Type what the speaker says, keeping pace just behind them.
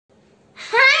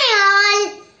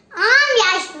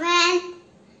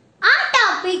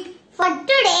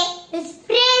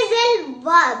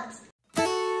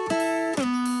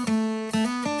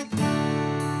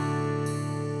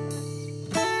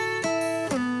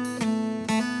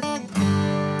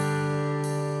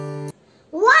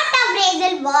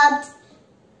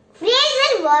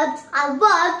verbs are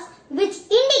verbs which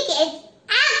indicate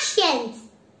actions.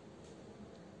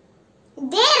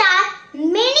 There are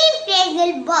many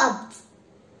phrasal verbs.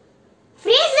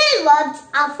 Phrasal verbs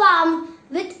are formed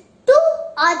with 2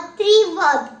 or 3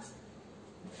 verbs.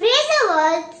 Phrasal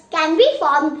verbs can be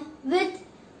formed with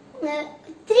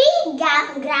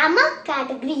 3 grammar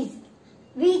categories,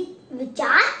 which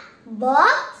are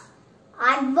verbs,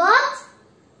 adverbs,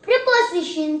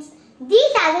 prepositions.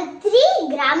 These are the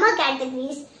 3 grammar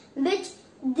categories which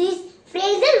these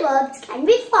phrasal verbs can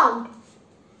be formed.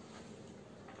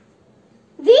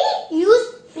 We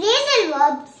use phrasal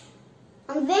verbs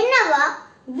whenever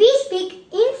we speak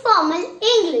informal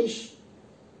English.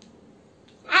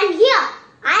 And here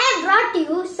I have brought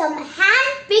you some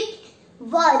hand-picked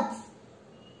words,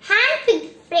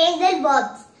 hand-picked phrasal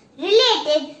verbs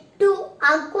related to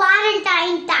our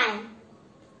quarantine time.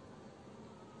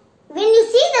 When you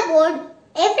see the board,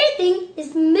 everything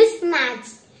is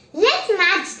mismatched. Let's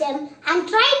match them and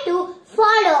try to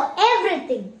follow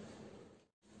everything.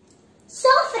 So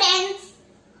friends,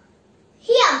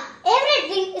 here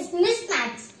everything is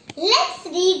mismatched. Let's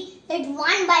read it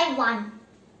one by one.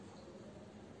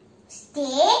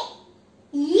 Stay,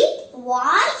 eat,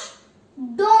 wash,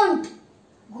 don't.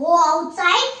 Go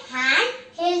outside, hand,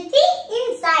 healthy,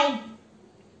 inside.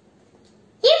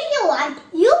 If you want,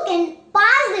 you can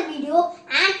pause the video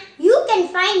and you can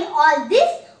find all this,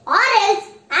 or else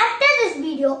after this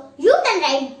video you can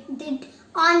write it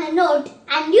on a note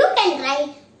and you can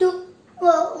try to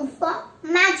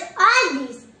match all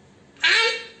these.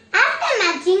 And after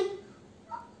matching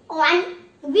one,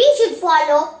 we should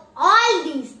follow all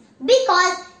these,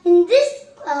 because in this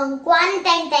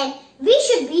quarantine time we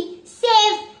should be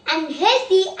safe and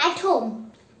healthy at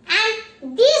home.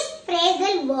 And these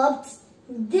phrasal verbs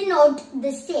denote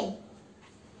the same.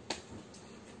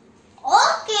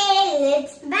 Okay,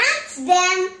 let's match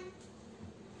them.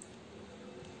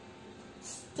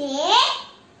 Stay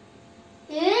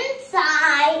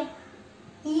inside,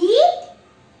 eat